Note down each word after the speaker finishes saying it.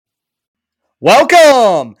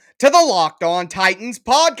Welcome to the Locked On Titans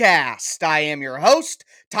podcast. I am your host,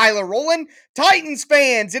 Tyler Rowland. Titans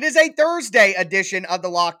fans, it is a Thursday edition of the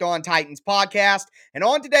Locked On Titans podcast. And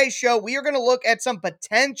on today's show, we are going to look at some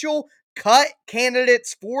potential cut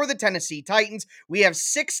candidates for the Tennessee Titans. We have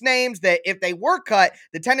 6 names that, if they were cut,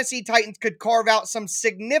 the Tennessee Titans could carve out some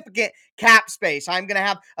significant cap space. I'm going to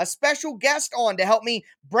have a special guest on to help me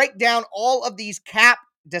break down all of these cap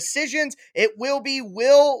decisions. It will be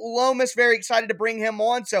Will Lomas. Very excited to bring him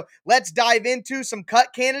on. So let's dive into some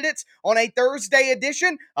cut candidates on a Thursday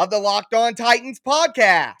edition of the Locked On Titans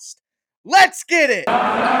podcast. Let's get it. You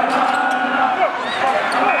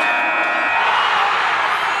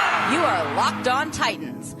are Locked On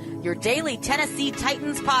Titans, your daily Tennessee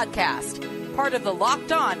Titans podcast, part of the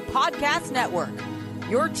Locked On Podcast Network,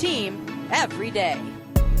 your team every day.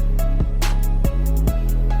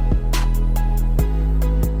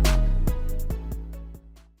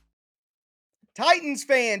 Titans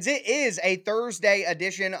fans, it is a Thursday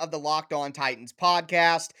edition of the Locked On Titans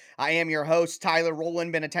podcast. I am your host, Tyler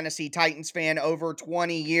Rowland, been a Tennessee Titans fan over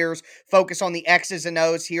 20 years, focus on the X's and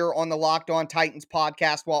O's here on the Locked On Titans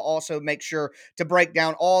podcast, while also make sure to break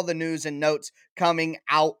down all the news and notes coming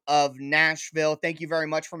out of Nashville. Thank you very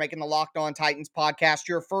much for making the Locked On Titans podcast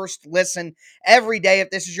your first listen every day. If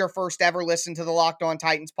this is your first ever listen to the Locked On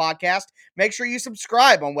Titans podcast, make sure you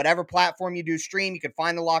subscribe on whatever platform you do stream. You can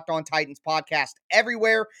find the Locked On Titans podcast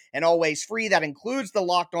everywhere and always free. That includes the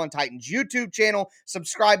Locked On Titans YouTube channel.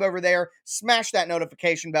 Subscribe over there. Smash that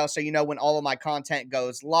notification bell so you know when all of my content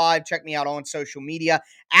goes live. Check me out on social media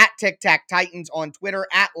at Tic Tac Titans on Twitter,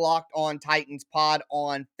 at Locked On Titans Pod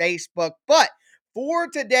on Facebook. But for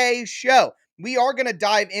today's show, we are going to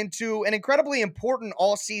dive into an incredibly important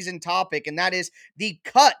all-season topic, and that is the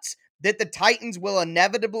cuts that the Titans will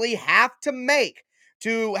inevitably have to make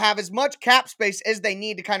to have as much cap space as they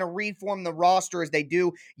need to kind of reform the roster as they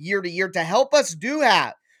do year to year. To help us do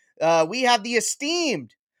that, we have the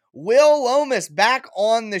esteemed Will Lomas back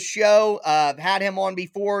on the show. I've had him on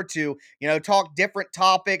before to, talk different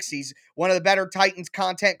topics. He's one of the better Titans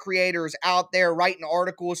content creators out there, writing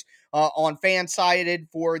articles on Fansided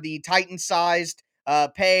for the Titan-sized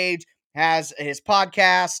page, has his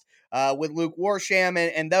podcast with Luke Warsham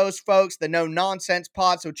and those folks, the No Nonsense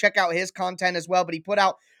Pod. So check out his content as well. But he put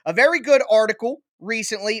out a very good article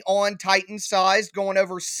recently on Titan-sized, going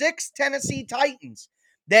over 6 Tennessee Titans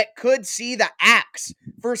that could see the axe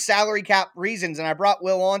for salary cap reasons. And I brought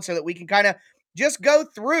Will on so that we can kind of just go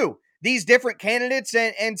through these different candidates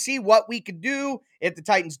and see what we could do if the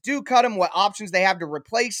Titans do cut them, what options they have to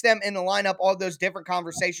replace them in the lineup, all those different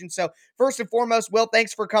conversations. So first and foremost, Will,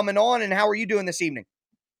 thanks for coming on. And how are you doing this evening?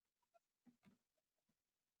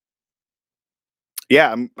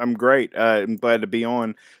 Yeah, I'm great. I'm glad to be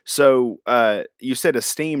on. So you said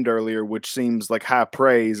esteemed earlier, which seems like high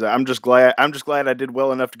praise. I'm just glad I did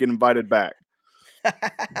well enough to get invited back.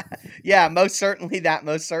 Yeah, most certainly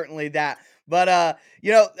that. But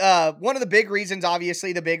one of the big reasons,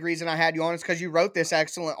 obviously, the big reason I had you on is because you wrote this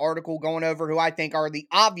excellent article going over who I think are the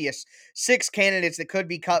obvious 6 candidates that could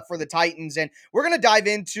be cut for the Titans, and we're going to dive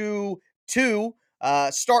into 2.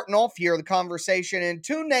 Starting off here, the conversation, and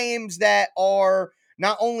 2 names that are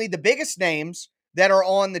not only the biggest names that are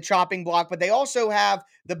on the chopping block, but they also have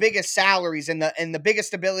the biggest salaries and the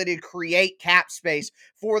biggest ability to create cap space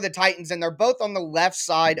for the Titans. And they're both on the left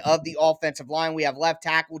side of the offensive line. We have left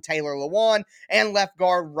tackle Taylor Lewan and left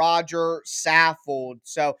guard Roger Saffold.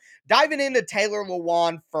 So diving into Taylor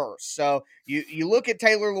Lewan first. So you look at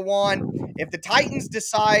Taylor Lewan. If the Titans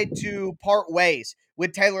decide to part ways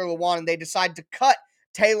with Taylor Lewan and they decide to cut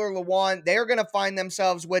Taylor Lewan, they're going to find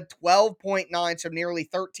themselves with $12.9, so nearly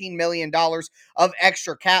 $13 million of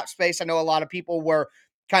extra cap space. I know a lot of people were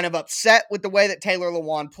kind of upset with the way that Taylor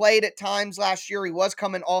Lewan played at times last year. He was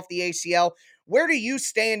coming off the ACL. Where do you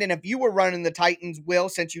stand? And if you were running the Titans, Will,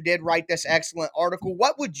 since you did write this excellent article,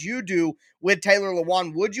 what would you do with Taylor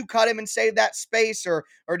Lewan? Would you cut him and save that space, or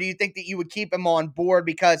do you think that you would keep him on board?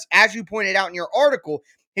 Because as you pointed out in your article,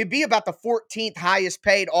 he'd be about the 14th highest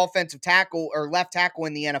paid offensive tackle or left tackle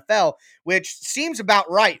in the NFL, which seems about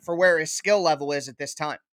right for where his skill level is at this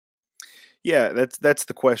time. Yeah, that's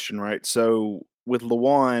the question, right? So with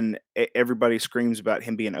Lewan, everybody screams about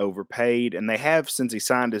him being overpaid, and they have since he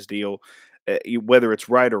signed his deal. Whether it's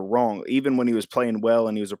right or wrong, even when he was playing well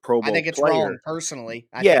and he was a Pro Bowl I think it's player, wrong, personally.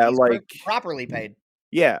 I think yeah, he's properly paid.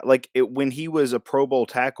 Yeah, when he was a Pro Bowl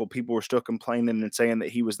tackle, people were still complaining and saying that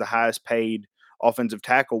he was the highest paid offensive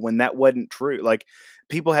tackle when that wasn't true. Like,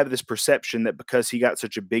 people have this perception that because he got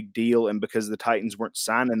such a big deal and because the Titans weren't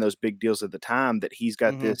signing those big deals at the time, that he's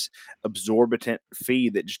got Mhm. this exorbitant fee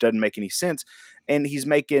that just doesn't make any sense. And he's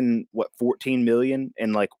making what, 14 million,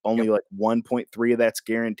 and like only Yep. like 1.3 of that's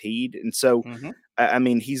guaranteed. And so Mhm. I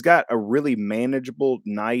mean, he's got a really manageable,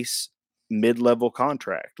 nice mid-level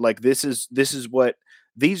contract. Like this is what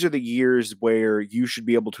these are the years where you should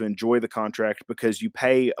be able to enjoy the contract because you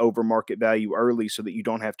pay over market value early so that you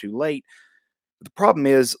don't have to late. The problem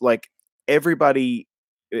is, like, everybody,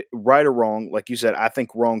 right or wrong, like you said, I think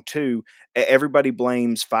wrong too. Everybody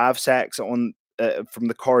blames 5 sacks on from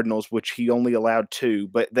the Cardinals, which he only allowed two,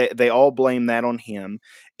 but they all blame that on him.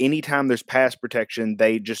 Anytime there's pass protection,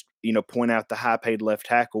 they just point out the high paid left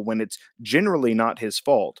tackle when it's generally not his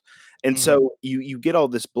fault. And Mhm. so you get all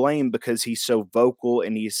this blame because he's so vocal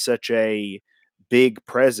and he's such a big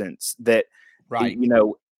presence that Right. you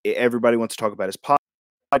know everybody wants to talk about his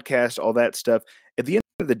podcast, all that stuff. At the end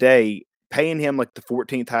of the day, paying him like the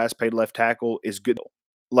 14th highest paid left tackle is good.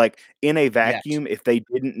 Like in a Yes. vacuum, if they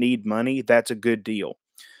didn't need money, that's a good deal.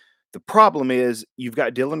 The problem is you've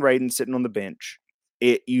got Dylan Radin sitting on the bench.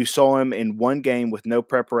 You saw him in one game with no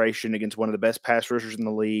preparation against one of the best pass rushers in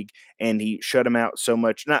the league, and he shut him out so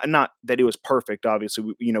much. Not that it was perfect,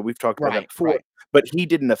 obviously. We've talked about that Right. before, Right. but he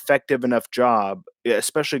did an effective enough job,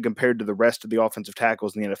 especially compared to the rest of the offensive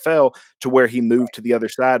tackles in the NFL, to where he moved to the other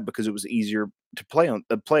side because it was easier to play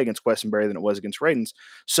against Questenberry than it was against Radins.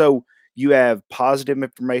 So you have positive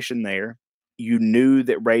information there. You knew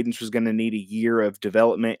that Radens was going to need a year of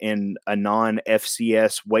development in a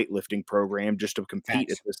non-FCS weightlifting program just to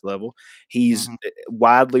compete at Facts. this level. He's Mhm.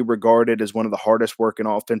 widely regarded as one of the hardest working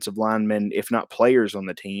offensive linemen, if not players, on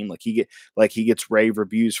the team. He gets rave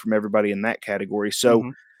reviews from everybody in that category. So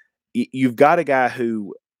Mhm. you've got a guy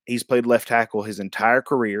who he's played left tackle his entire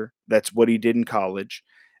career. That's what he did in college.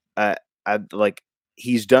 Uh, I like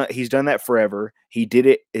he's done that forever. He did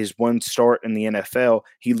it his one start in the NFL.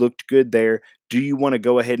 He looked good there. Do you want to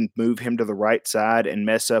go ahead and move him to the right side and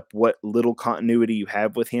mess up what little continuity you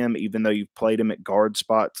have with him, even though you've played him at guard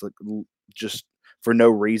spots just for no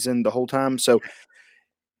reason the whole time? So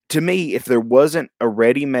to me, if there wasn't a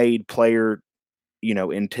ready-made player, in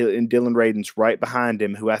Dylan Radins right behind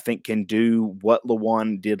him, who I think can do what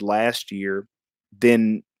Lawan did last year,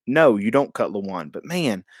 then no, you don't cut Lawan. But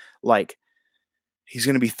man, like he's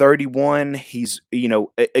going to be 31.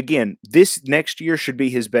 Again, this next year should be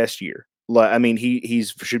his best year. Like, I mean,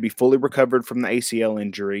 he's should be fully recovered from the ACL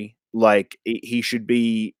injury. Like, he should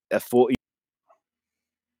be a full.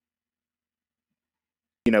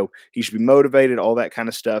 He should be motivated, all that kind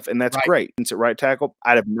of stuff, and that's Right. great. Since at right tackle,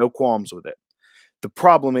 I'd have no qualms with it. The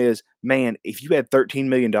problem is, man, if you had $13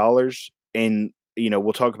 million, and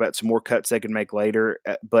we'll talk about some more cuts they can make later,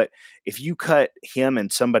 but if you cut him and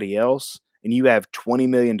somebody else, and you have $20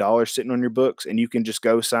 million sitting on your books, and you can just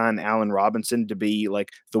go sign Allen Robinson to be like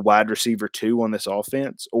the wide receiver 2 on this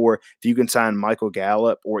offense, or if you can sign Michael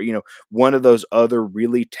Gallup, or one of those other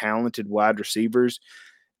really talented wide receivers,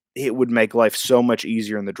 it would make life so much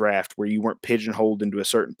easier in the draft where you weren't pigeonholed into a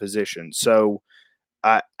certain position. So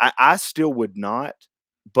I still would not,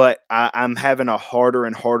 but I'm having a harder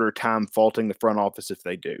and harder time faulting the front office if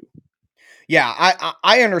they do. Yeah,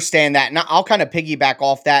 I understand that, and I'll kind of piggyback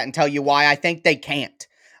off that and tell you why I think they can't.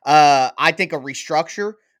 I think a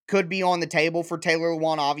restructure could be on the table for Taylor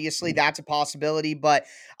Lewan. Obviously, that's a possibility, but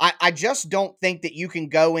I just don't think that you can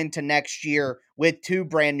go into next year with two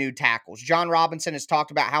brand new tackles. John Robinson has talked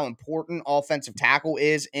about how important offensive tackle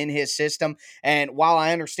is in his system, and while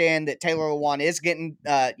I understand that Taylor Lewan is getting,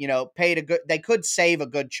 paid a good, they could save a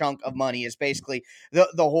good chunk of money. Is basically the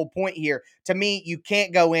whole point here. To me, you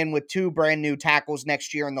can't go in with two brand new tackles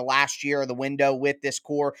next year in the last year of the window with this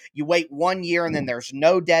core. You wait 1 year and then there's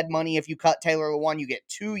no dead money if you cut Taylor Lewan. You get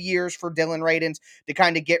 2 years for Dylan Radins to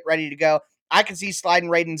kind of get ready to go. I can see sliding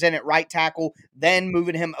Radins in at right tackle, then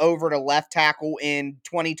moving him over to left tackle in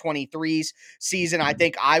 2023's season. I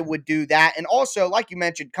think I would do that. And also, like you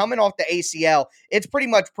mentioned, coming off the ACL, it's pretty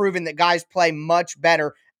much proven that guys play much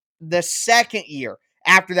better the second year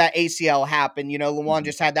after that ACL happened. Lewan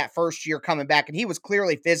just had that first year coming back, and he was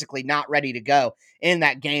clearly physically not ready to go in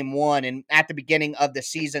that game one and at the beginning of the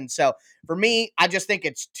season. So for me, I just think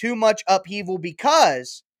it's too much upheaval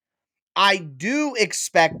because I do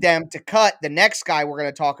expect them to cut the next guy we're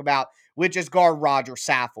going to talk about, which is guard Roger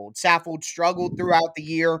Saffold. Saffold struggled throughout the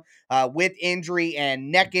year with injury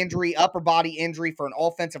and neck injury, upper body injury for an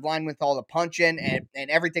offensive line with all the punching and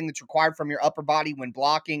everything that's required from your upper body when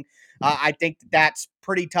blocking. I think that's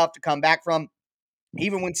pretty tough to come back from.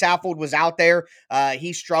 Even when Saffold was out there,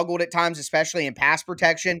 he struggled at times, especially in pass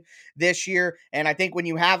protection this year. And I think when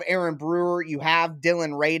you have Aaron Brewer, you have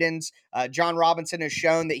Dylan Radins. John Robinson has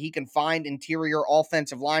shown that he can find interior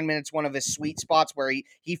offensive linemen. It's one of his sweet spots where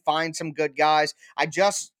he finds some good guys. I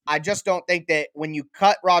just don't think that when you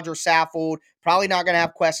cut Roger Saffold, probably not going to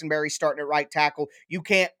have Quessenberry starting at right tackle. You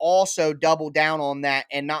can't also double down on that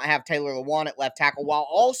and not have Taylor Lewan at left tackle while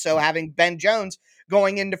also having Ben Jones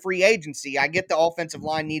going into free agency. I get the offensive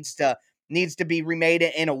line needs to be remade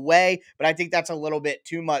in a way, but I think that's a little bit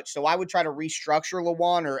too much. So I would try to restructure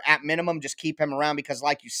Lewan, or at minimum just keep him around, because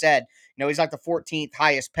like you said, he's like the 14th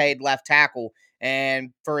highest paid left tackle,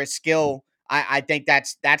 and for his skill, I think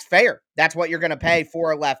that's fair. That's what you're going to pay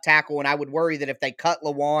for a left tackle, and I would worry that if they cut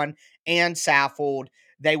Lewan and Saffold,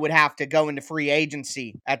 they would have to go into free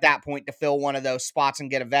agency at that point to fill one of those spots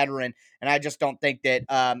and get a veteran. And I just don't think that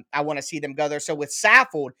I want to see them go there. So with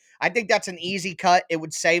Saffold, I think that's an easy cut. It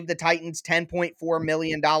would save the Titans $10.4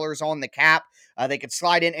 million on the cap. They could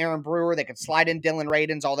slide in Aaron Brewer. They could slide in Dylan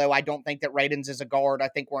Radins, although I don't think that Radins is a guard. I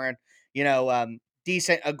think we're in,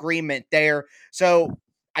 decent agreement there. So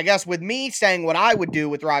I guess with me saying what I would do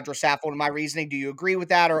with Roger Saffold and my reasoning, do you agree with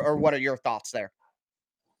that, or what are your thoughts there?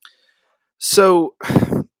 So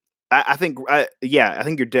I think, I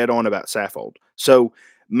think you're dead on about Saffold. So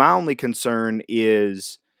my only concern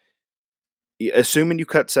is, assuming you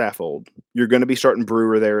cut Saffold, you're going to be starting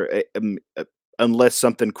Brewer there, unless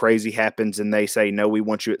something crazy happens and they say, no, we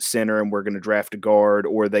want you at center and we're going to draft a guard,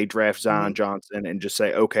 or they draft Zion Johnson and just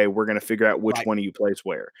say, okay, we're going to figure out which one of you plays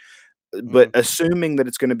where. But assuming that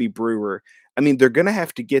it's going to be Brewer, I mean, they're going to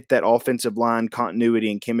have to get that offensive line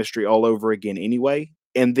continuity and chemistry all over again anyway.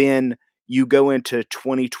 And then you go into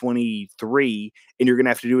 2023 and you're going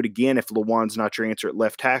to have to do it again if Lewan's not your answer at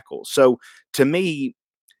left tackle. So to me,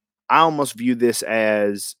 I almost view this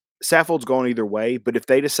as Saffold's going either way, but if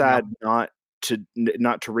they decide not to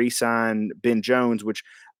re-sign Ben Jones, which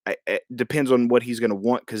it depends on what he's going to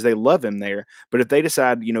want, because they love him there. But if they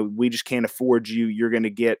decide, we just can't afford you, you're going to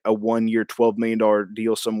get a 1-year, $12 million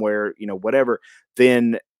deal somewhere, whatever,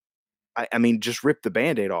 then I mean, just rip the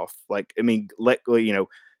Band-Aid off. Like, I mean,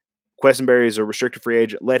 Quessenberry is a restricted free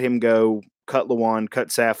agent. Let him go. Cut Lewan, cut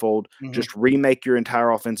Saffold. Just remake your entire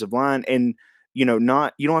offensive line. And you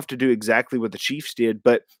don't have to do exactly what the Chiefs did,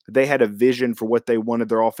 but they had a vision for what they wanted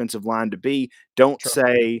their offensive line to be. Don't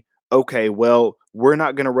say, okay, well, we're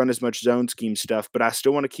not going to run as much zone scheme stuff, but I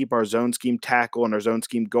still want to keep our zone scheme tackle and our zone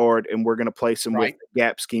scheme guard, and we're going to place them with a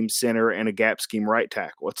gap scheme center and a gap scheme right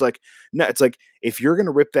tackle. It's like, no, it's like, if you're going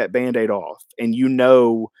to rip that Band-Aid off, and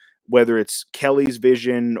whether it's Kelly's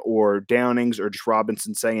vision or Downing's or just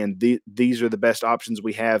Robinson saying these are the best options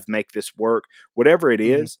we have, make this work, whatever it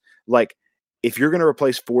is, like, if you're going to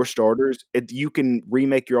replace 4 starters, you can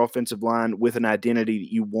remake your offensive line with an identity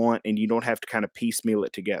that you want, and you don't have to kind of piecemeal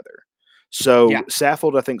it together. So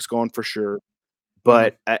Saffold, I think, is gone for sure.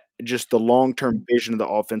 But just the long-term vision of the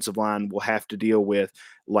offensive line will have to deal with,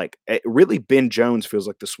 like, really Ben Jones feels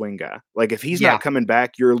like the swing guy. Like, if he's not coming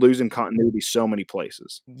back, you're losing continuity so many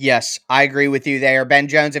places. Yes, I agree with you there. Ben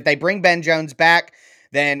Jones, if they bring Ben Jones back,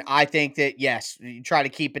 then I think that, yes, you try to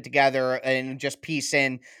keep it together and just piece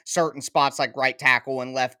in certain spots like right tackle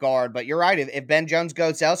and left guard. But you're right. If Ben Jones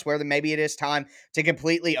goes elsewhere, then maybe it is time to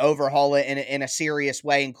completely overhaul it in a serious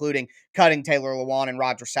way, including cutting Taylor Lewan and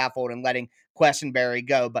Roger Saffold and letting Quessenberry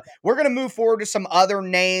go. But we're going to move forward to some other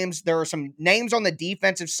names. There are some names on the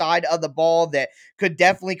defensive side of the ball that could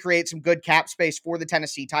definitely create some good cap space for the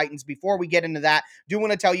Tennessee Titans. Before we get into that, do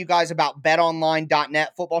want to tell you guys about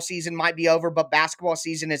betonline.net. Football season might be over, but basketball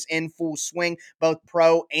season is in full swing, both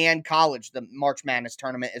pro and college. The March Madness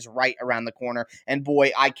tournament is right around the corner, and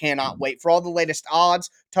boy, I cannot wait for all the latest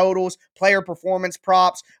odds, totals, player performance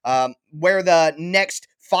props, where the next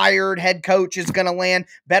fired head coach is going to land.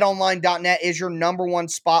 BetOnline.net is your number one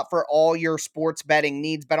spot for all your sports betting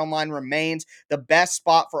needs. BetOnline remains the best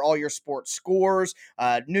spot for all your sports scores,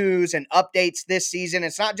 news, and updates this season.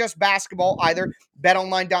 It's not just basketball either.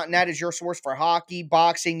 BetOnline.net is your source for hockey,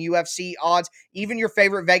 boxing, UFC odds, even your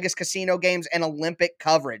favorite Vegas casino games and Olympic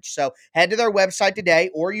coverage. So head to their website today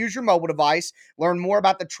or use your mobile device. Learn more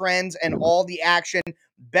about the trends and all the action.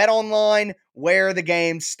 BetOnline, where the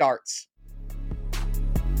game starts.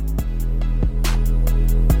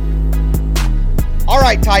 All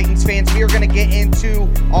right, Titans fans, we are going to get into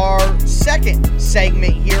our second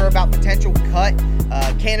segment here about potential cut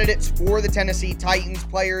candidates for the Tennessee Titans,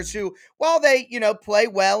 players who, while they, play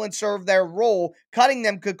well and serve their role, cutting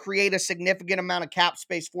them could create a significant amount of cap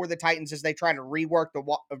space for the Titans as they try to rework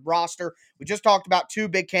the roster. We just talked about 2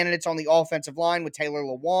 big candidates on the offensive line with Taylor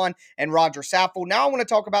Lewan and Roger Saffold. Now I want to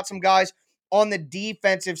talk about some guys on the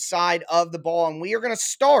defensive side of the ball. And we are going to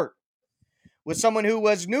start with someone who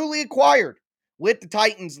was newly acquired with the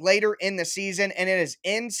Titans later in the season, and it is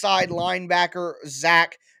inside linebacker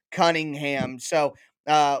Zach Cunningham. So,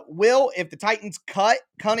 Will, if the Titans cut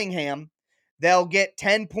Cunningham, they'll get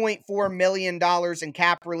 $10.4 million in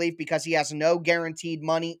cap relief because he has no guaranteed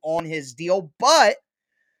money on his deal. But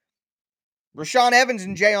Rashaan Evans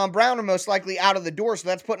and Jayon Brown are most likely out of the door, so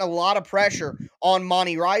that's putting a lot of pressure on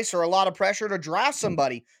Monty Rice, or a lot of pressure to draft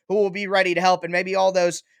somebody who will be ready to help. And maybe all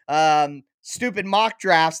those stupid mock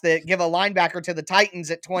drafts that give a linebacker to the Titans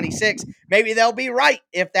at 26, maybe they'll be right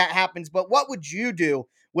if that happens. But what would you do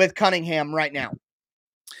with Cunningham right now?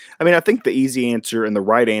 I mean, I think the easy answer and the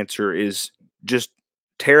right answer is just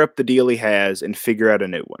tear up the deal he has and figure out a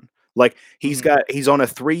new one. Like he's on a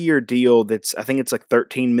 3-year deal that's, I think it's like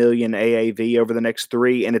 13 million AAV over the next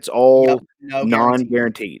 3, and it's all no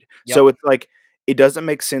non-guaranteed. Yep. So it's like it doesn't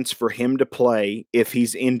make sense for him to play if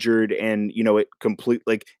he's injured and it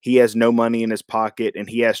like he has no money in his pocket and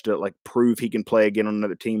he has to like prove he can play again on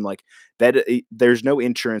another team like that. There's no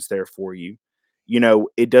insurance there for you.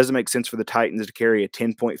 It doesn't make sense for the Titans to carry a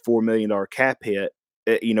 $10.4 million cap hit,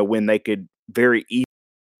 when they could very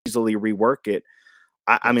easily rework it.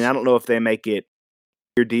 I mean, I don't know if they make it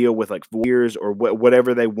your deal with like 4 years or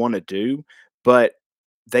whatever they want to do, but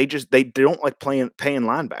they don't like paying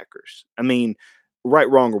linebackers. I mean, right,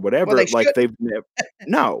 wrong, or whatever. Well, like they've never,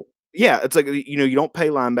 no. Yeah, it's like you don't pay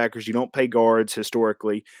linebackers, you don't pay guards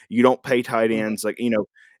historically, you don't pay tight ends. Like you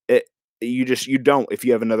don't if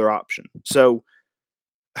you have another option. So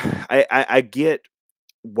I get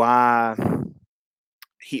why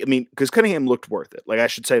because Cunningham looked worth it. Like, I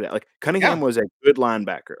should say that. Like, Cunningham was a good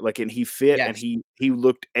linebacker. Like, and he fit and he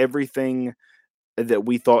looked everything that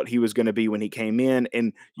we thought he was gonna be when he came in.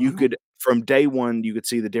 And you could from day one, you could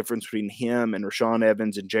see the difference between him and Rashaan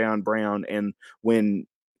Evans and Jayon Brown. And when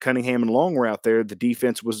Cunningham and Long were out there, the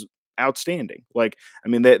defense was outstanding. Like, I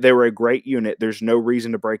mean, they were a great unit. There's no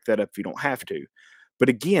reason to break that up if you don't have to. But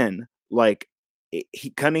again, like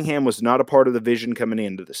Cunningham was not a part of the vision coming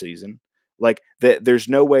into the season. Like there's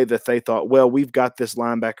no way that they thought, well, we've got this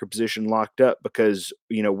linebacker position locked up because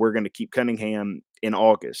we're going to keep Cunningham in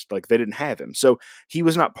August. Like they didn't have him, so he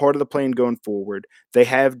was not part of the plan going forward. They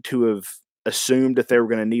have to have assumed that they were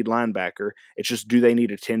going to need linebacker. It's just, do they need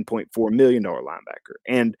a $10.4 million linebacker?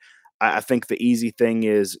 And I think the easy thing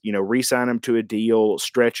is, re-sign him to a deal,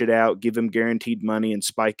 stretch it out, give him guaranteed money, and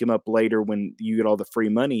spike him up later when you get all the free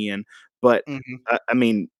money in. But I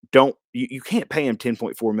mean, you can't pay him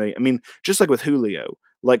 $10.4 million. I mean, just like with Julio.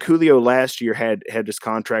 Like Julio last year had this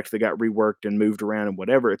contract that got reworked and moved around and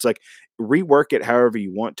whatever. It's like, rework it however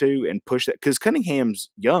you want to and push that, because Cunningham's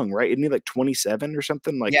young, right? Isn't he like 27 or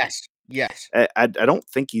something? Like, yes. I don't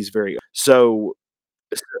think he's very so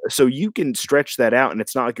you can stretch that out, and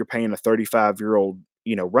it's not like you're paying a 35-year-old,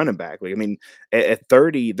 running back. Like, I mean, at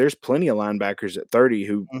 30, there's plenty of linebackers at 30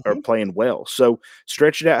 who are playing well. So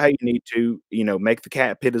stretch it out how you need to, make the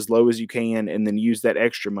cap hit as low as you can, and then use that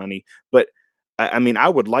extra money. But I mean, I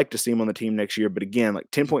would like to see him on the team next year, but again,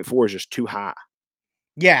 like 10.4 is just too high.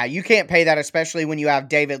 Yeah, you can't pay that, especially when you have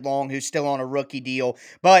David Long, who's still on a rookie deal.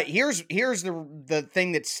 But here's the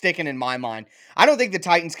thing that's sticking in my mind. I don't think the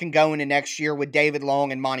Titans can go into next year with David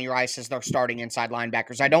Long and Monty Rice as their starting inside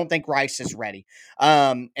linebackers. I don't think Rice is ready,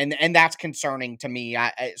 and that's concerning to me.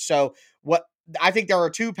 I think there are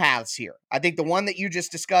two paths here. I think the one that you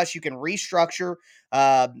just discussed, you can restructure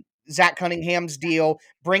Zach Cunningham's deal,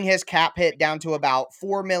 bring his cap hit down to about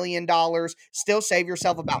 $4 million, still save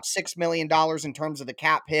yourself about $6 million in terms of the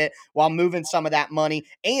cap hit while moving some of that money.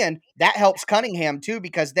 And that helps Cunningham too,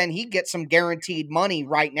 because then he gets some guaranteed money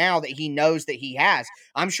right now that he knows that he has.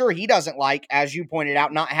 I'm sure he doesn't like, as you pointed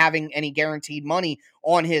out, not having any guaranteed money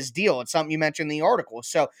on his deal. It's something you mentioned in the article.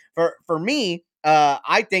 So for me,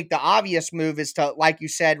 I think the obvious move is to, like you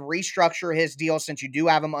said, restructure his deal, since you do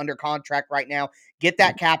have him under contract right now. Get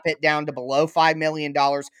that cap hit down to below $5 million.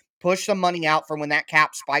 Push some money out for when that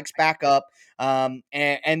cap spikes back up. And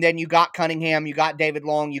then you got Cunningham, you got David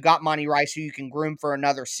Long, you got Monty Rice, who you can groom for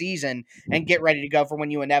another season and get ready to go for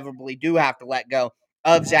when you inevitably do have to let go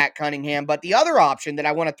of Zach Cunningham. But the other option that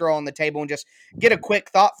I want to throw on the table and just get a quick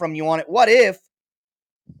thought from you on it, what if,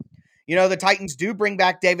 the Titans do bring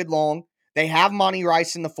back David Long, They have Monty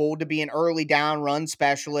Rice in the fold to be an early down run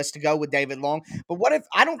specialist to go with David Long. But what if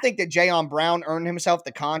I don't think that Jayon Brown earned himself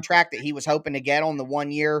the contract that he was hoping to get on the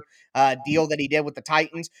 1 year deal that he did with the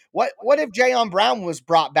Titans? What if Jayon Brown was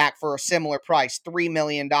brought back for a similar price, $3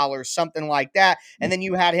 million, something like that, and then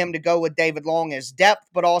you had him to go with David Long as depth,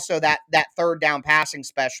 but also that third down passing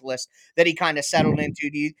specialist that he kind of settled into?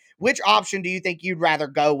 Which option do you think you'd rather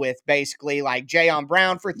go with? Basically, like Jayon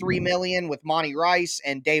Brown for $3 million with Monty Rice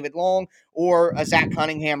and David Long, or a Zach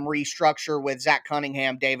Cunningham restructure with Zach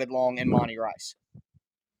Cunningham, David Long, and Monty Rice?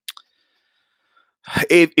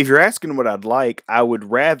 If you're asking what I'd like, I would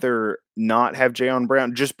rather not have Jayon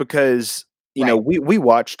Brown just because Right. we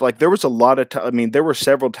watched like there was a lot of I mean there were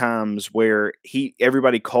several times where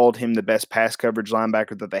everybody called him the best pass coverage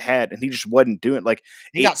linebacker that they had, and he just wasn't doing like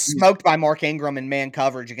He got smoked by Mark Ingram in man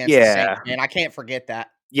coverage against the yeah. Saints, man. I can't forget that.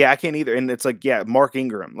 Yeah, I can't either. And it's like, yeah, Mark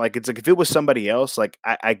Ingram. Like, it's like if it was somebody else, like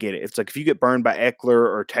I get it. It's like if you get burned by Eckler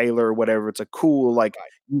or Taylor or whatever, it's like cool. Like Right.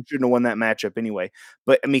 you shouldn't have won that matchup anyway.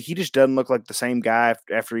 But I mean, he just doesn't look like the same guy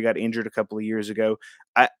after he got injured a couple of years ago.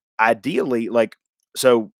 I ideally like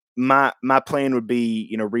so my plan would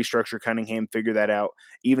be restructure Cunningham, figure that out.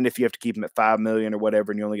 Even if you have to keep him at 5 million or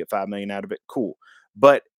whatever, and you only get 5 million out of it, cool.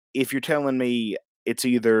 But if you're telling me it's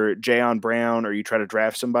either Jayon Brown or you try to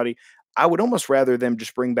draft somebody, I would almost rather them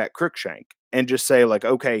just bring back Crookshank and just say like,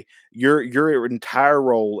 okay, your entire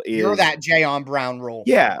role You're is that Jayon Brown role.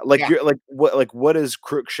 yeah, like Yeah. you're like what does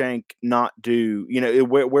Crookshank not do?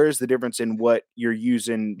 Where's the difference in what you're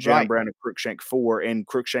using Jayon Right. Brown and Crookshank for? And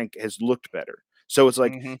Crookshank has looked better. So it's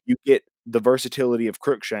like Mhm. you get the versatility of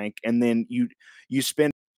Crookshank, and then you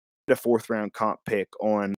spend a fourth round comp pick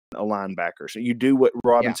on a linebacker. So you do what Yeah.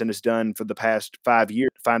 Robinson has done for the past 5 years,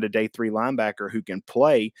 find a day 3 linebacker who can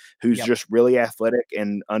play, who's Yep. just really athletic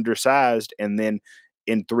and undersized. And then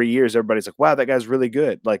in 3 years, everybody's like, wow, that guy's really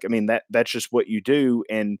good. Like, I mean, that's just what you do.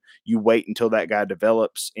 And you wait until that guy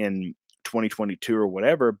develops in 2022 or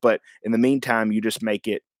whatever. But in the meantime, you just make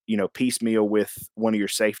it, piecemeal with one of your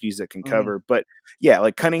safeties that can Mhm. cover. But yeah,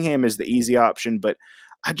 like Cunningham is the easy option, but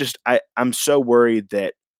I'm so worried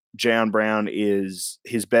that Jayon Brown is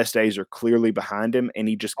his best days are clearly behind him, and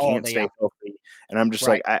he just Oh, can't yeah. stay healthy. And I'm just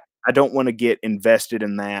like, Right. I don't want to get invested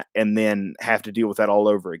in that and then have to deal with that all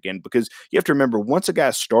over again. Because you have to remember, once a guy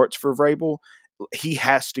starts for Vrabel, he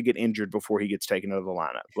has to get injured before he gets taken out of the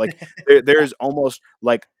lineup. Like there's almost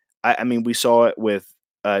like I mean, we saw it with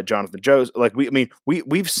Jonathan Jones. Like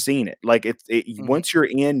we've seen it. Like Mhm. once you're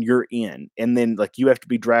in, and then like you have to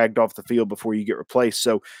be dragged off the field before you get replaced.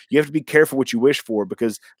 So you have to be careful what you wish for,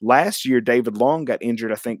 because last year David Long got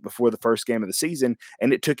injured, I think, before the first game of the season,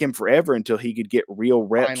 and it took him forever until he could get real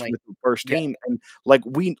reps Finally. with the first Yep. team. And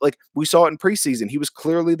we saw it in preseason. He was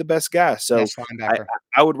clearly the best guy. So Best I linebacker.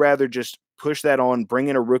 I would rather just push that on, bring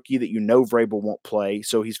in a rookie that Vrabel won't play,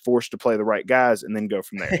 so he's forced to play the right guys, and then go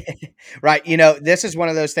from there. Right. This is one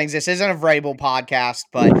of those things. This isn't a Vrabel podcast,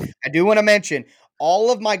 but I do want to mention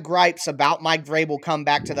all of my gripes about Mike Vrabel come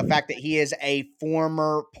back to the fact that he is a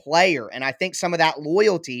former player. And I think some of that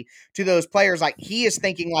loyalty to those players, like he is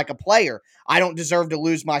thinking like a player. I don't deserve to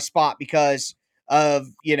lose my spot because of,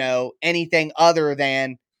 anything other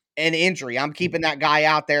than an injury. I'm keeping that guy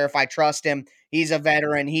out there if I trust him. He's a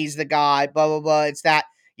veteran. He's the guy, blah, blah, blah. It's that,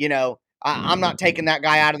 I'm not taking that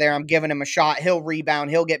guy out of there. I'm giving him a shot. He'll rebound.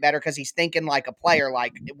 He'll get better because he's thinking like a player.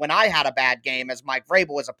 Like when I had a bad game as Mike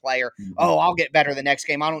Vrabel as a player, oh, I'll get better the next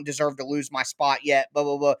game. I don't deserve to lose my spot yet. Blah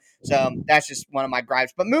blah blah. So that's just one of my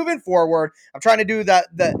gripes. But moving forward, I'm trying to do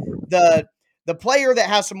the player that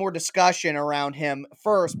has some more discussion around him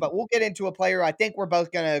first. But we'll get into a player I think we're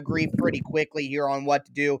both going to agree pretty quickly here on what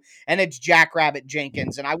to do, and it's Jackrabbit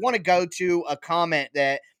Jenkins. And I want to go to a comment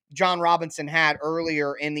that John Robinson had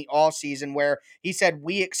earlier in the offseason where he said,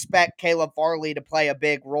 we expect Caleb Farley to play a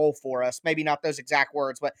big role for us. Maybe not those exact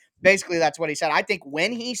words, but basically that's what he said. I think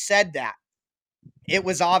when he said that, it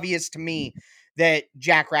was obvious to me that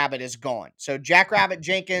Jackrabbit is gone. So Jackrabbit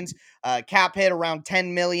Jenkins, cap hit around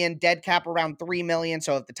 10 million, dead cap around 3 million.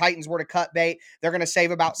 So if the Titans were to cut bait, they're going to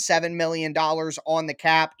save about $7 million on the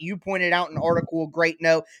cap. You pointed out in an article, great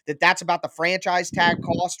note, that that's about the franchise tag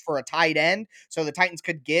cost for a tight end. So the Titans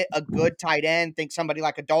could get a good tight end. Think somebody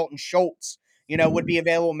like a Dalton Schultz, would be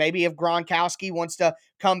available. Maybe if Gronkowski wants to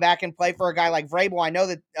come back and play for a guy like Vrabel. I know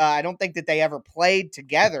that I don't think that they ever played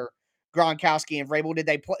together, Gronkowski and Vrabel. Did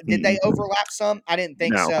they Mm, overlap some? I didn't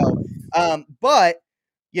think no. so. But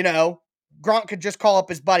you know, Gronk could just call up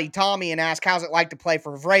his buddy Tommy and ask, how's it like to play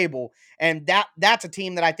for Vrabel? And that's a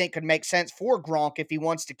team that I think could make sense for Gronk if he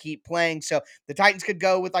wants to keep playing. So the Titans could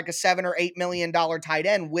go with like a $7 or $8 million tight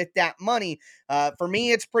end with that money. For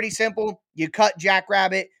me, it's pretty simple. You cut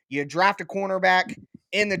Jackrabbit, you draft a cornerback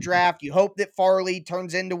in the draft. You hope that Farley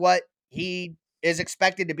turns into what he is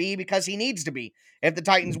expected to be because he needs to be if the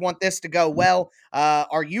Titans want this to go well.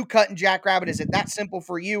 Are you cutting Jackrabbit? Is it that simple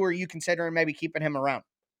for you, or are you considering maybe keeping him around?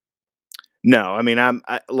 No, I mean,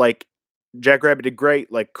 like, Jackrabbit did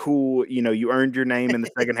great, like, cool, you earned your name in the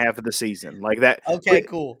second half of the season, like that. Okay, But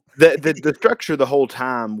cool. the structure the whole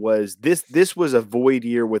time was this was a void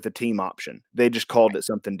year with a team option. They just called it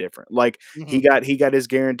something different. Like, Mm-hmm. he got his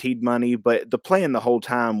guaranteed money, but the plan the whole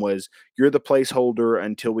time was you're the placeholder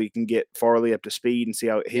until we can get Farley up to speed and see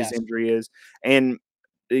how his Yes. injury is. And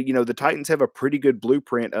the Titans have a pretty good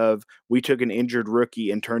blueprint of we took an injured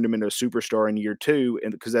rookie and turned him into a superstar in year 2,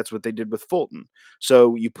 and because that's what they did with Fulton.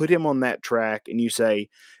 So you put him on that track and you say,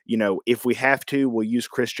 if we have to, we'll use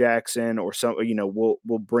Chris Jackson or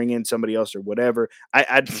we'll bring in somebody else or whatever.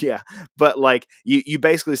 Yeah, but like you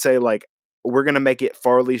basically say like we're gonna make it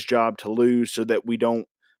Farley's job to lose so that we don't.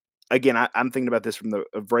 Again, I'm thinking about this from the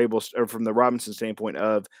Vrabel or from the Robinson standpoint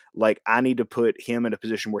of like I need to put him in a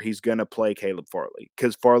position where he's going to play Caleb Farley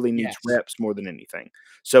because Farley needs Yes. reps more than anything.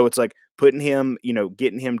 So it's like putting him,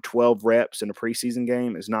 getting him 12 reps in a preseason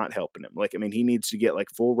game is not helping him. Like I mean, he needs to get like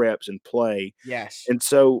full reps and play. Yes. And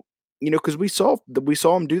so because we saw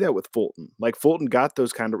him do that with Fulton. Like Fulton got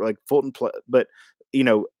those kind of like Fulton play, but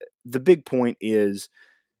the big point is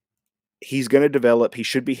he's going to develop. He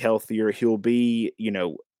should be healthier. He'll be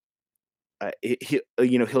he'll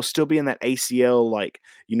still be in that ACL, like,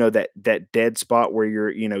 that dead spot where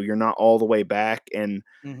you're not all the way back, and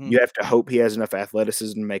Mm-hmm. you have to hope he has enough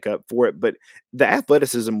athleticism to make up for it. But the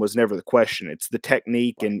athleticism was never the question. It's the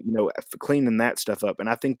technique and, cleaning that stuff up. And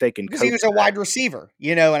I think they can Because he coach was a that. wide receiver,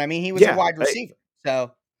 you know what I mean? He was a Yeah. wide receiver.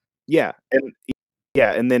 So, Yeah.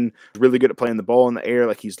 And then really good at playing the ball in the air.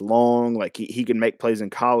 Like he's long, like he can make plays in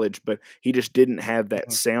college, but he just didn't have that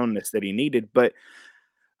mhm. soundness that he needed. But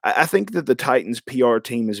I think that the Titans PR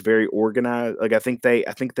team is very organized. Like I think they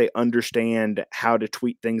understand how to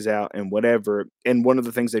tweet things out and whatever. And one of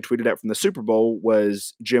the things they tweeted out from the Super Bowl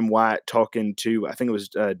was Jim White talking to I think it was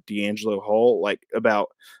D'Angelo Hall like about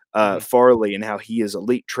Mhm. Farley and how he has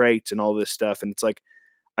elite traits and all this stuff. And it's like,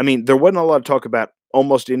 I mean, there wasn't a lot of talk about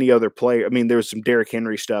almost any other player. I mean, there was some Derrick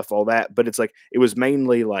Henry stuff, all that, but it's like it was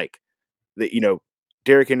mainly like that,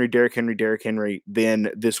 Derrick Henry, Derrick Henry, Derrick Henry, then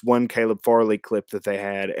this one Caleb Farley clip that they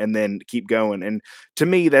had, and then keep going. And to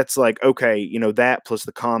me, that's like, okay, that plus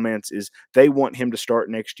the comments is they want him to start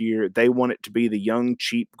next year. They want it to be the young,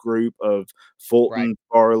 cheap group of Right. Fulton,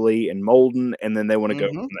 Farley, and Molden, and then they want to go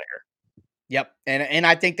Mhm. from there. Yep, and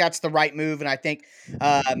I think that's the right move, and I think,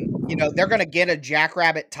 they're gonna get a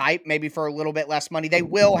Jackrabbit type maybe for a little bit less money. They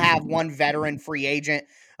will have one veteran free agent,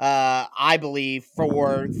 I believe,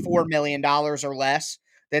 for $4 million or less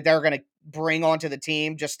that they're gonna bring onto the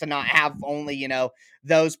team just to not have only,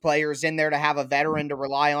 those players in there to have a veteran to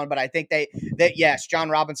rely on. But I think that yes, John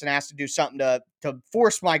Robinson has to do something to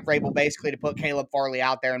force Mike Vrabel basically to put Caleb Farley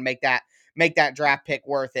out there and make that draft pick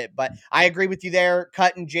worth it. But I agree with you there.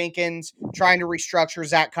 Cutting Jenkins, trying to restructure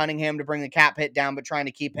Zach Cunningham to bring the cap hit down, but trying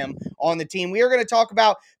to keep him on the team. We are going to talk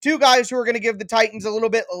about two guys who are going to give the Titans a little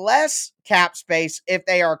bit less cap space if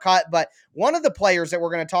they are cut. But one of the players that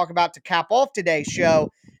we're going to talk about to cap off today's show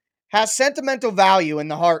has sentimental value in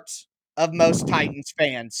the hearts of most Titans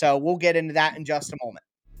fans. So we'll get into that in just a moment.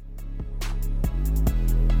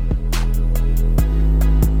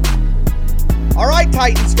 All right,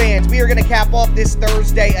 Titans fans, we are going to cap off this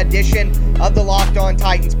Thursday edition of the Locked On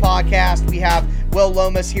Titans podcast. We have Will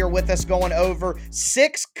Lomas here with us going over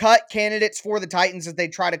 6 cut candidates for the Titans as they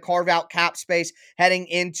try to carve out cap space heading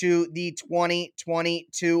into the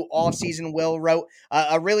 2022 offseason. Will wrote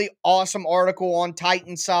a really awesome article on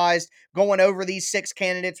Titan Sized going over these 6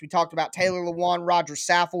 candidates. We talked about Taylor Lewan, Roger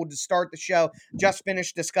Saffold to start the show. Just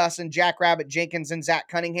finished discussing Jackrabbit Jenkins and Zach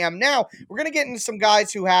Cunningham. Now, we're going to get into some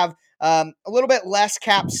guys who have a little bit less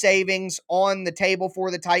cap savings on the table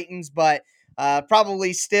for the Titans, but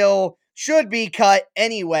probably still should be cut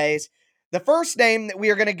anyways. The first name that we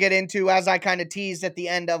are going to get into, as I kind of teased at the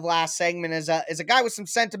end of last segment, is a guy with some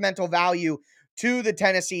sentimental value to the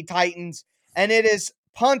Tennessee Titans, and it is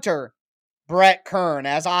punter Brett Kern,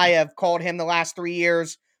 as I have called him the last 3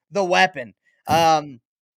 years, the weapon.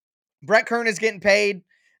 Brett Kern is getting paid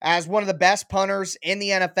as one of the best punters in the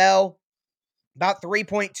NFL. About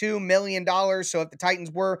 $3.2 million. So if the Titans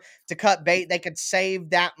were to cut bait, they could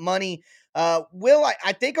save that money. Will,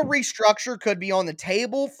 I think a restructure could be on the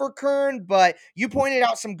table for Kern, but you pointed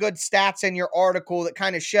out some good stats in your article that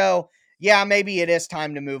kind of show, yeah, maybe it is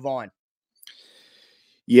time to move on.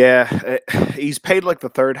 Yeah, he's paid like the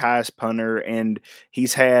third highest punter, and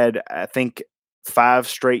he's had, I think, 5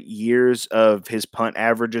 straight years of his punt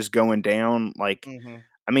averages going down. Like, Hmm.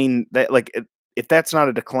 I mean, that like if that's not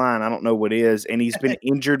a decline, I don't know what is. And he's been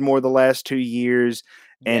injured more the last 2 years,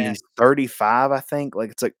 and Yes. he's 35, I think.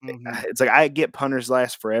 Like Hmm. it's like I get punters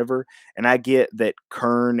last forever, and I get that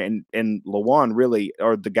Kern and Lawan really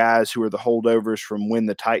are the guys who are the holdovers from when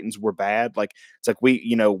the Titans were bad. Like it's like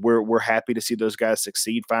we're happy to see those guys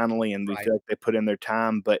succeed finally, and we Right. feel like they put in their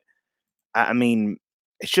time. But I mean,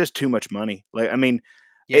 it's just too much money. Like I mean,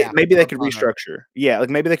 Yeah. maybe they For a could punter. restructure. Yeah, like,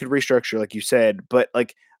 maybe they could restructure like you said, but,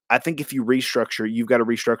 like, I think if you restructure, you've gotta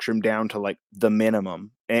restructure him down to, like, the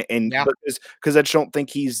minimum, and Yeah. because I just don't think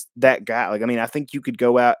he's that guy. Like, I mean, I think you could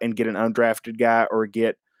go out and get an undrafted guy or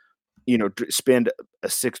get, spend a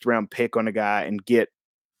 6th round pick on a guy and get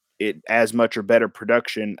it as much or better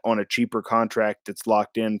production on a cheaper contract that's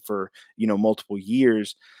locked in for, multiple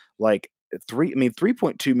years. Like,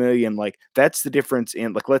 3.2 million, like, that's the difference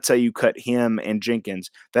in, like, let's say you cut him and Jenkins.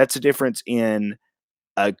 That's the difference in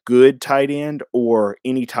a good tight end or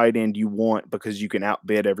any tight end you want because you can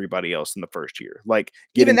outbid everybody else in the first year. Like,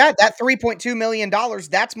 Even getting that $3.2 million,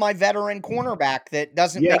 that's my veteran cornerback that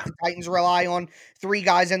doesn't Yeah. make the Titans rely on 3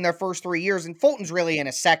 guys in their first 3 years, and Fulton's really in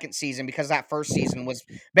his 2nd season because that first season was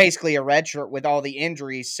basically a red shirt with all the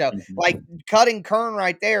injuries, so, like, Mhm. cutting Kern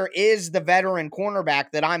right there is the veteran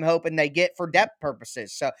cornerback that I'm hoping they get for depth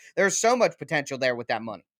purposes, so there's so much potential there with that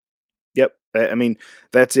money. Yep. I mean,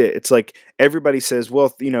 that's it. It's like everybody says,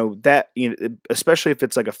 well, especially if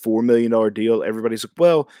it's like a $4 million deal, everybody's like,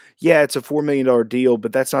 well, yeah, it's a $4 million deal,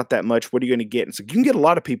 but that's not that much. What are you going to get? And it's like you can get a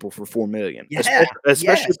lot of people for 4 million, Yeah,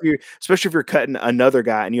 especially yes. if you're cutting another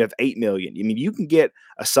guy and you have 8 million. I mean, you can get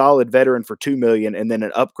a solid veteran for 2 million and then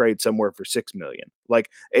an upgrade somewhere for 6 million. Like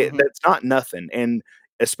Mhm. that's not nothing. And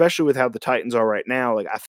especially with how the Titans are right now, like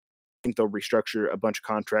think they'll restructure a bunch of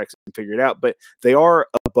contracts and figure it out, but they are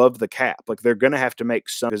above the cap. Like they're going to have to make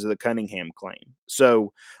some because of the Cunningham claim.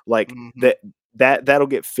 So like Mhm. that'll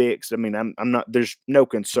get fixed. I mean, I'm not. There's no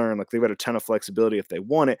concern. Like they've got a ton of flexibility if they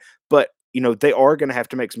want it, but they are going to have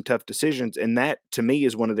to make some tough decisions, and that to me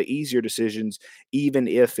is one of the easier decisions, even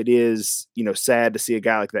if it is sad to see a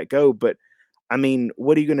guy like that go. But I mean,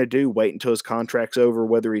 what are you going to do? Wait until his contract's over,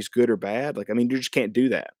 whether he's good or bad? Like, I mean, you just can't do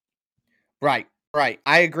that. Right, right.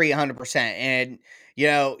 I agree 100%. And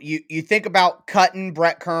you think about cutting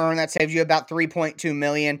Brett Kern, that saves you about 3.2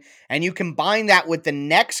 million, and you combine that with the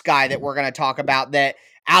next guy that we're going to talk about that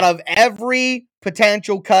out of every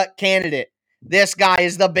potential cut candidate, this guy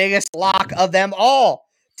is the biggest lock of them all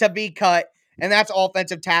to be cut, and that's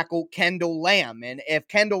offensive tackle Kendall Lamb. And if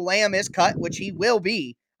Kendall Lamb is cut, which he will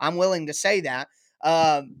be, I'm willing to say that,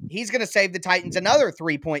 he's going to save the Titans another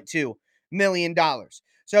 $3.2 million.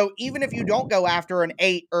 So even if you don't go after an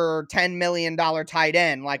 $8 or $10 million tight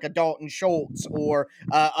end like a Dalton Schultz or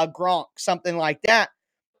a Gronk, something like that,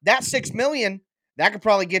 that 6 million that could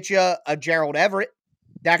probably get you a Gerald Everett.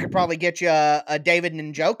 That could probably get you a David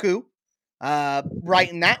Njoku, right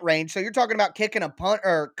in that range. So you're talking about kicking a punt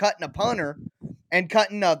or cutting a punter and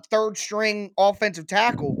cutting a third string offensive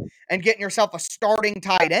tackle and getting yourself a starting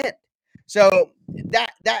tight end. So that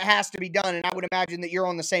has to be done, and I would imagine that you're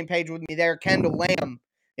on the same page with me there. Kendall Lamb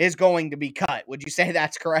is going to be cut. Would you say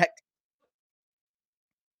that's correct?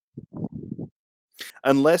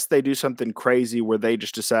 Unless they do something crazy where they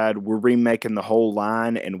just decide we're remaking the whole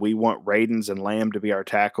line and we want Radens and Lamb to be our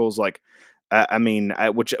tackles, like I mean,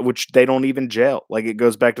 which they don't even gel. Like it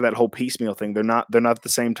goes back to that whole piecemeal thing. They're not the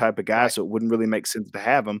same type of guy, Right. so it wouldn't really make sense to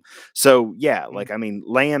have them. So yeah, Mhm. like I mean,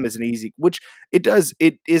 Lamb is an easy, which it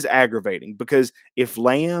is aggravating because if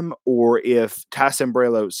Lamb or if Ty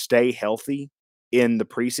Sambrailo stay healthy in the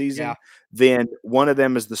preseason, Yeah, then one of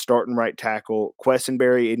them is the starting right tackle.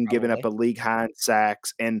 Quessenberry isn't giving up probably. a league high in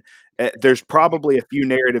sacks, and there's probably a few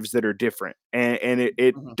narratives that are different, and it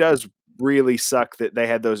Mhm. does really suck that they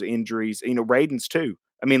had those injuries. Radens too.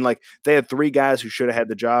 I mean, like they had 3 guys who should have had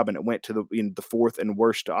the job, and it went to the fourth and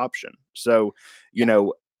worst option. So, you Yeah.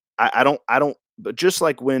 know, I don't. But just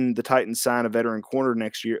like when the Titans sign a veteran corner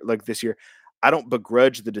next year, like this year, I don't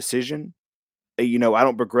begrudge the decision. I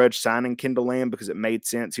don't begrudge signing Kendall Lamb because it made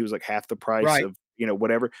sense. He was like half the price Right. of,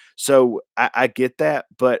 whatever. So I get that,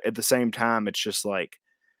 but at the same time, it's just like,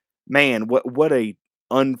 man, what a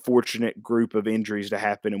unfortunate group of injuries to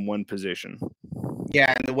happen in one position.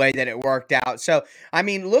 Yeah, and the way that it worked out. So, I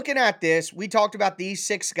mean, looking at this, we talked about these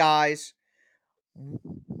 6 guys.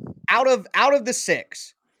 Out of the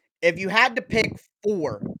 6, if you had to pick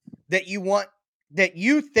 4 that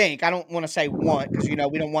you think, I don't want to say want, because we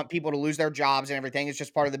don't want people to lose their jobs and everything. It's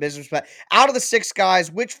just part of the business. But out of the 6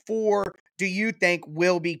 guys, which 4 do you think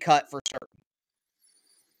will be cut for certain?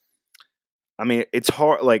 I mean, it's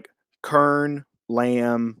hard. Like Kern,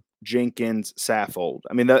 Lamb, Jenkins, Saffold.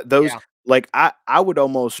 I mean, those, Yeah, like I would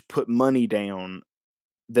almost put money down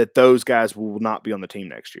that those guys will not be on the team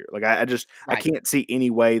next year. Like I right. can't see any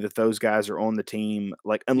way that those guys are on the team.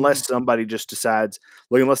 Like Mhm. unless somebody just decides,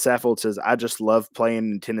 like unless Saffold says, I just love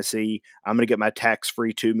playing in Tennessee. I'm going to get my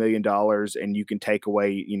tax-free $2 million, and you can take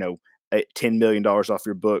away, $10 million off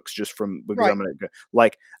your books just from because Right. I'm going to go.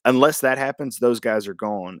 Like unless that happens, those guys are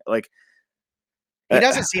gone. Like He uh,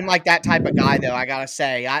 doesn't seem like that type of guy, though, I gotta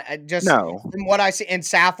say. I just no, from what I see, and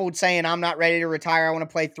Saffold saying, "I'm not ready to retire. I wanna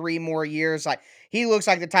play 3 more years." Like, he looks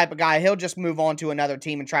like the type of guy, he'll just move on to another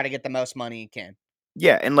team and try to get the most money he can.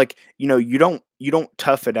 yeah, and like you don't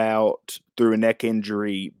tough it out through a neck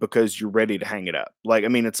injury because you're ready to hang it up. Like I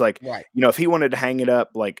mean, it's like Right. if he wanted to hang it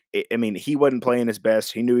up, like I mean, he wasn't playing his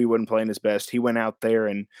best. He knew he wasn't playing his best. He went out there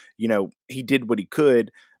and he did what he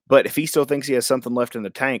could. But if he still thinks he has something left in the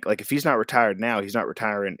tank, like if he's not retired now, he's not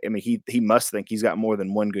retiring. I mean, he must think he's got more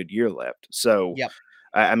than one good year left. So Yep.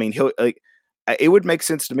 I mean, he'll like it would make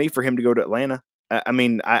sense to me for him to go to Atlanta. I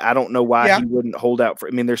mean, I don't know why Yeah. he wouldn't hold out for.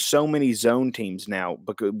 I mean, there's so many zone teams now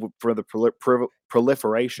because for the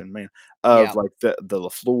proliferation, man, of Yeah. like the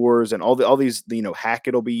Lafleurs and all these.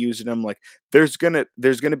 Hackett will be using them. Like there's gonna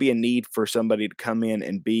be a need for somebody to come in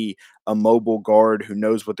and be a mobile guard who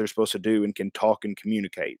knows what they're supposed to do and can talk and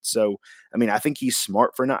communicate. So, I mean, I think he's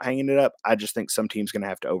smart for not hanging it up. I just think some team's gonna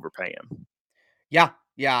have to overpay him. Yeah.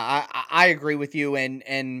 Yeah, I agree with you,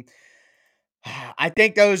 and I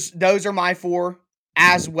think those are my 4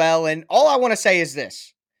 as well, and all I wanna say is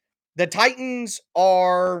this: the Titans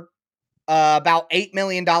are, about $8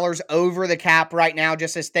 million over the cap right now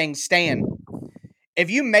just as things stand.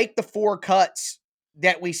 If you make the 4 cuts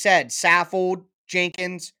that we said, Saffold,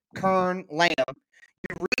 Jenkins, Kern, Lamb,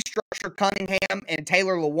 restructure Cunningham and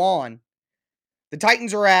Taylor Lewan, the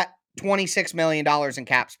Titans are at $26 million in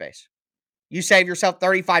cap space. You save yourself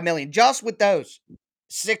 $35 million just with those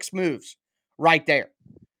 6 moves right there.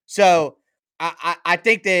 So I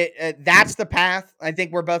think that that's the path. I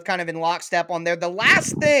think we're both kind of in lockstep on there. The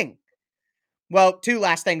last thing, well, 2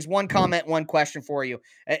 last things. One comment, one question for you.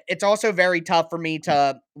 It's also very tough for me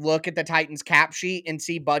to look at the Titans cap sheet and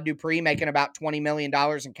see Bud Dupree making about $20 million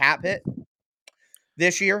in cap hit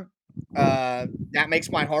this year. That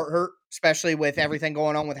makes my heart hurt, especially with everything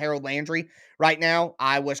going on with Harold Landry right now.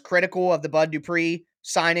 I was critical of the Bud Dupree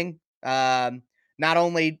signing, not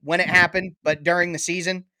only when it happened, but during the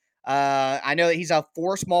season. I know that he's a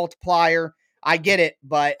force multiplier. I get it,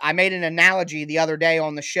 but I made an analogy the other day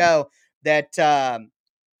on the show that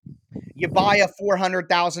you buy a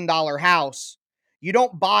 $400,000 house. You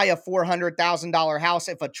don't buy a $400,000 house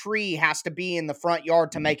if a tree has to be in the front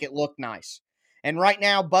yard to make it look nice. And right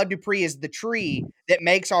now, Bud Dupree is the tree that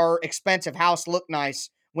makes our expensive house look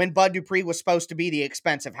nice when Bud Dupree was supposed to be the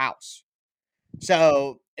expensive house.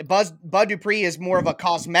 So Bud Dupree is more of a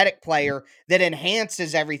cosmetic player that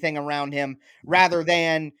enhances everything around him rather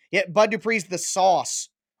than Bud Dupree's the sauce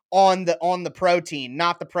on the protein,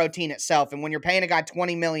 not the protein itself. And when you're paying a guy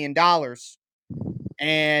 $20 million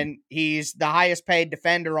and he's the highest paid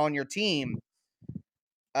defender on your team,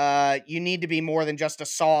 you need to be more than just a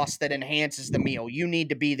sauce that enhances the meal. You need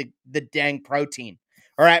to be the dang protein,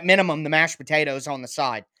 or at minimum, the mashed potatoes on the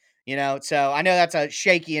side. So I know that's a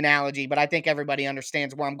shaky analogy, but I think everybody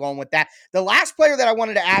understands where I'm going with that. The last player that I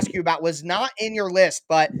wanted to ask you about was not in your list,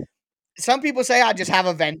 but some people say I just have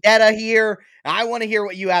a vendetta here. I want to hear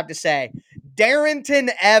what you have to say.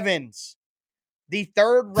 Darrington Evans, the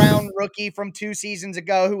third round rookie from 2 seasons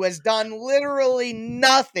ago, who has done literally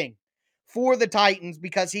nothing for the Titans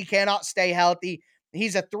because he cannot stay healthy.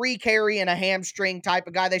 He's a 3 carry and a hamstring type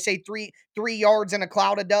of guy. They say three yards in a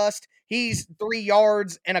cloud of dust. He's 3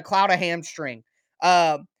 yards and a cloud of hamstring.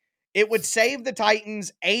 It would save the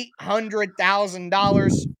Titans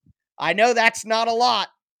 $800,000. I know that's not a lot,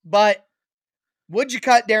 but would you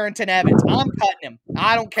cut Darrington Evans? I'm cutting him.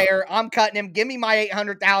 I don't care. I'm cutting him. Give me my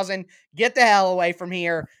 800,000. Get the hell away from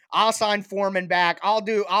here. I'll sign Foreman back. I'll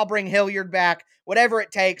bring Hilliard back. Whatever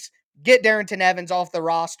it takes. Get Darrington Evans off the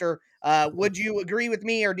roster. Would you agree with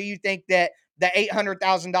me, or do you think that the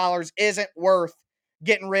 $800,000 isn't worth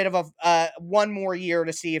getting rid of one more year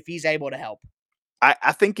to see if he's able to help?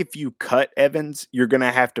 I think if you cut Evans, you're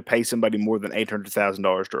gonna have to pay somebody more than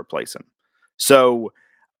 $800,000 to replace him. So,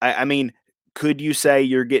 I mean, could you say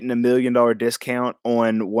you're getting $1 million discount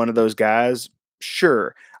on one of those guys?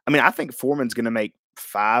 Sure. I mean, I think Foreman's gonna make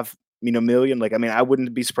million. Like, I mean, I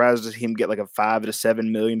wouldn't be surprised to see him get like a $5 to $7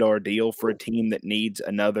 million deal for a team that needs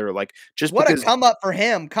another, like, just What a because. come up for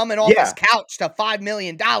him coming off his Yeah, couch to $5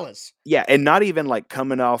 million. yeah, and not even like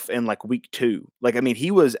coming off in like week 2. Like, I mean,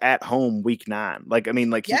 he was at home week 9. Like, I mean,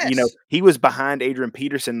 like Yes. he was behind Adrian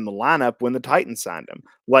Peterson in the lineup when the Titans signed him.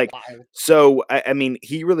 Like, Wild. so I mean,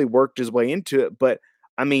 he really worked his way into it. But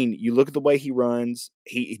I mean, you look at the way he runs,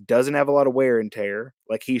 he doesn't have a lot of wear and tear.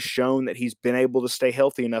 Like, he's shown that he's been able to stay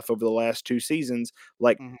healthy enough over the last 2 seasons.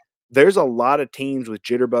 Like, Mhm. there's a lot of teams with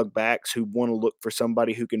jitterbug backs who want to look for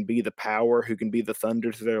somebody who can be the power, who can be the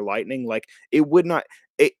thunder to their lightning. Like, it would not.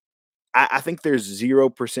 I think there's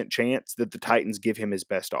 0% chance that the Titans give him his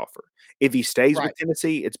best offer. If he stays with Right.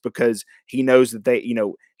 Tennessee, it's because he knows that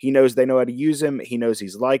he knows they know how to use him. He knows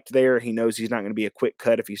he's liked there. He knows he's not going to be a quick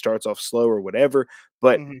cut if he starts off slow or whatever.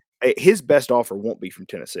 But Mhm. his best offer won't be from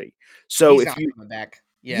Tennessee. So He's if not you, coming back.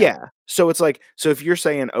 Yeah. yeah. So it's like, so if you're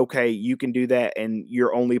saying, okay, you can do that and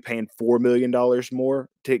you're only paying $4 million more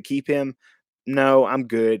to keep him, no, I'm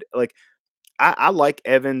good. Like, I like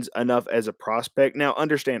Evans enough as a prospect. Now,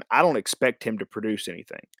 understand, I don't expect him to produce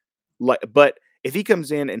anything. Like, but if he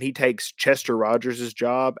comes in and he takes Chester Rogers'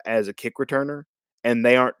 job as a kick returner, and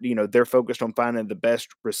they aren't, they're focused on finding the best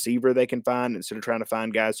receiver they can find instead of trying to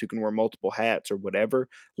find guys who can wear multiple hats or whatever.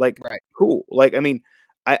 Like, Right. cool. Like, I mean,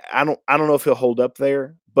 I don't know if he'll hold up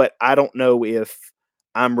there, but I don't know if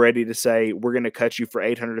I'm ready to say we're going to cut you for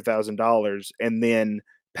 $800,000 and then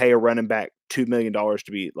pay a running back $2 million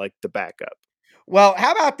to be like the backup. Well,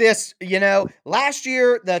 how about this? Last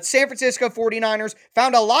year, the San Francisco 49ers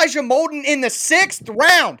found Elijah Molden in the 6th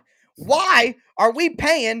round. Why are we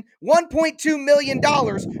paying $1.2 million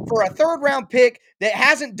for a 3rd round pick that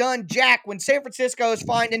hasn't done jack when San Francisco is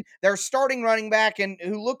finding their starting running back and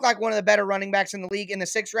who looked like one of the better running backs in the league in the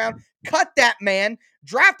 6th round? Cut that man.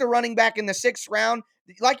 Draft a running back in the 6th round.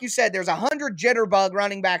 Like you said, there's 100 jitterbug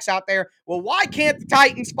running backs out there. Well, why can't the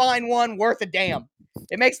Titans find one worth a damn?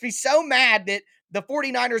 It makes me so mad that the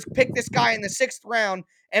 49ers picked this guy in the 6th round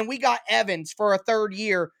and we got Evans for a 3rd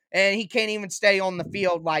year and he can't even stay on the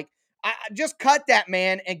field. Like, I just cut that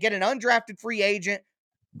man and get an undrafted free agent,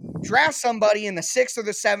 draft somebody in the 6th or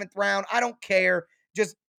the 7th round. I don't care.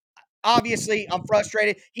 Just obviously, I'm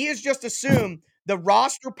frustrated. He has just assumed the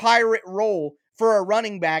roster pirate role for a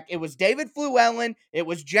running back. It was David Fluellen, it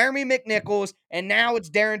was Jeremy McNichols, and now it's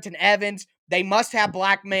Darrington Evans. They must have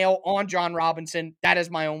blackmail on John Robinson. That is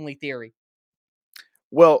my only theory.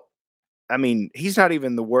 Well, I mean, he's not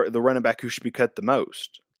even the running back who should be cut the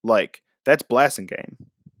most. Like, that's Blasingame.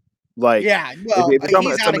 Like, Yeah, if well, if you're talking he's about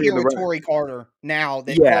out of somebody in here the with run. Torrey Carter now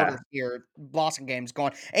that Yeah, Carter's here. Blossom game's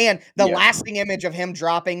gone. And the yeah, lasting image of him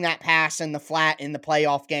dropping that pass in the flat in the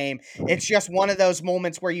playoff game, it's just one of those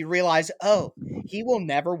moments where you realize, oh, he will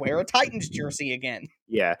never wear a Titans jersey again.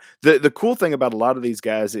 yeah. The cool thing about a lot of these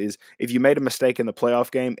guys is if you made a mistake in the playoff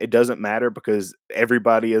game, it doesn't matter because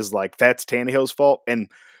everybody is like, "That's Tannehill's fault," and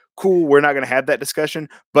cool, we're not gonna have that discussion,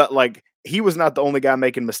 but, like, he was not the only guy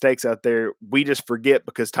making mistakes out there. We just forget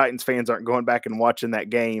because Titans fans aren't going back and watching that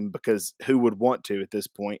game because who would want to at this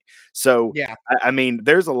point? So, Yeah, I mean,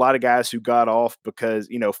 there's a lot of guys who got off because,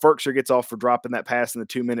 Ferkser gets off for dropping that pass in the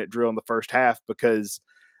 2-minute drill in the first half because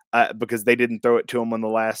they didn't throw it to him on the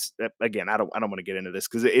last. Again, I don't want to get into this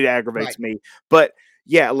because it right. aggravates me. But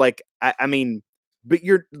yeah, like I mean, but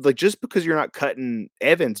you're like just because you're not cutting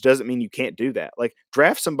Evans doesn't mean you can't do that. Like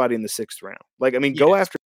draft somebody in the 6th round. Like I mean, go Yes,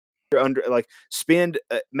 after under like spend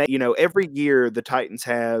every year the Titans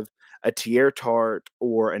have a Tier Tart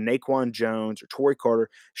or a Naquan Jones or Torrey Carter,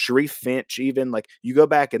 Sharif Finch, even like you go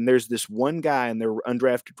back and there's this one guy in their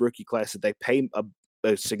undrafted rookie class that they pay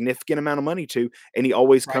a significant amount of money to, and he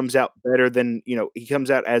always right. comes out better than he comes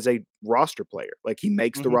out as a roster player. Like he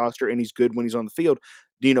makes the Mhm. roster and he's good when he's on the field.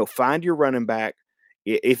 Find your running back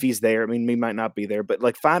if he's there. I mean, he might not be there, but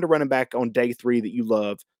like find a running back on day 3 that you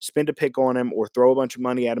love, spend a pick on him or throw a bunch of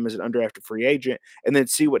money at him as an undrafted free agent, and then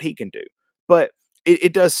see what he can do. But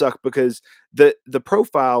it does suck because the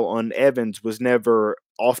profile on Evans was never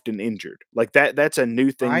often injured. Like that's a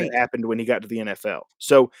new thing that Right. happened when he got to the NFL.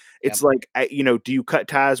 So Yep. it's like do you cut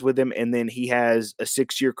ties with him and then he has a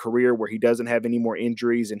 6-year career where he doesn't have any more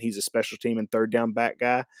injuries and he's a special team and third down back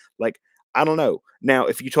guy? Like I don't know. Now,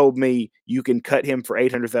 if you told me you can cut him for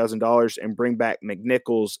 $800,000 and bring back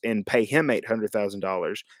McNichols and pay him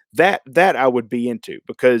 $800,000, that I would be into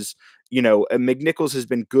because McNichols has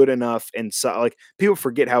been good enough and so like people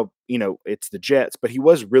forget how it's the Jets, but he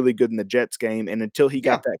was really good in the Jets game, and until he Yeah.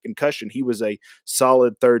 got that concussion, he was a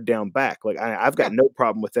solid third down back. Like I've Yeah. got no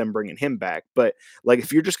problem with them bringing him back, but like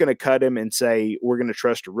if you're just going to cut him and say we're going to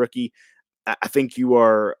trust a rookie, I think you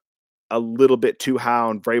are a little bit too high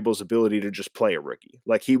on Vrabel's ability to just play a rookie.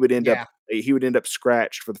 Like he would end up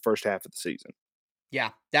scratched for the first half of the season. Yeah,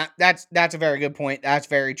 that's a very good point. That's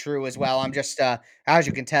very true as well. I'm just as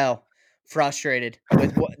you can tell, frustrated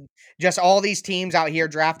with what just all these teams out here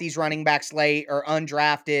draft these running backs late or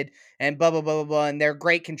undrafted and blah blah blah blah blah, and they're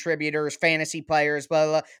great contributors, fantasy players, blah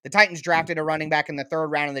blah. The Titans drafted a running back in the 3rd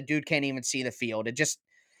round and the dude can't even see the field. It just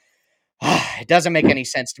it doesn't make any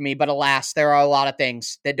sense to me, but alas, there are a lot of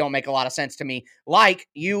things that don't make a lot of sense to me. Like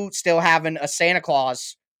you still having a Santa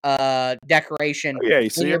Claus decoration Oh, yeah, you in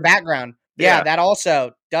see your it? background. Yeah, Yeah. that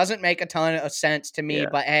also doesn't make a ton of sense to me, Yeah.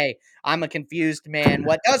 but hey, I'm a confused man.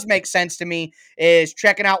 What does make sense to me is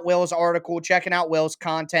checking out Will's article, checking out Will's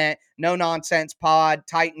content, No Nonsense Pod,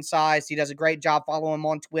 Titan Size. He does a great job. Follow him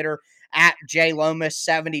on Twitter at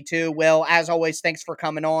JLomas72. Will, as always, thanks for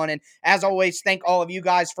coming on. And as always, thank all of you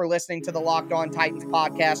guys for listening to the Locked On Titans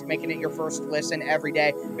podcast, making it your first listen every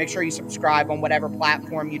day. Make sure you subscribe on whatever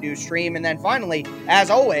platform you do stream. And then finally, as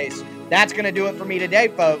always, that's going to do it for me today,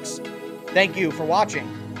 folks. Thank you for watching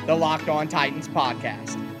the Locked On Titans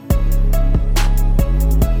podcast.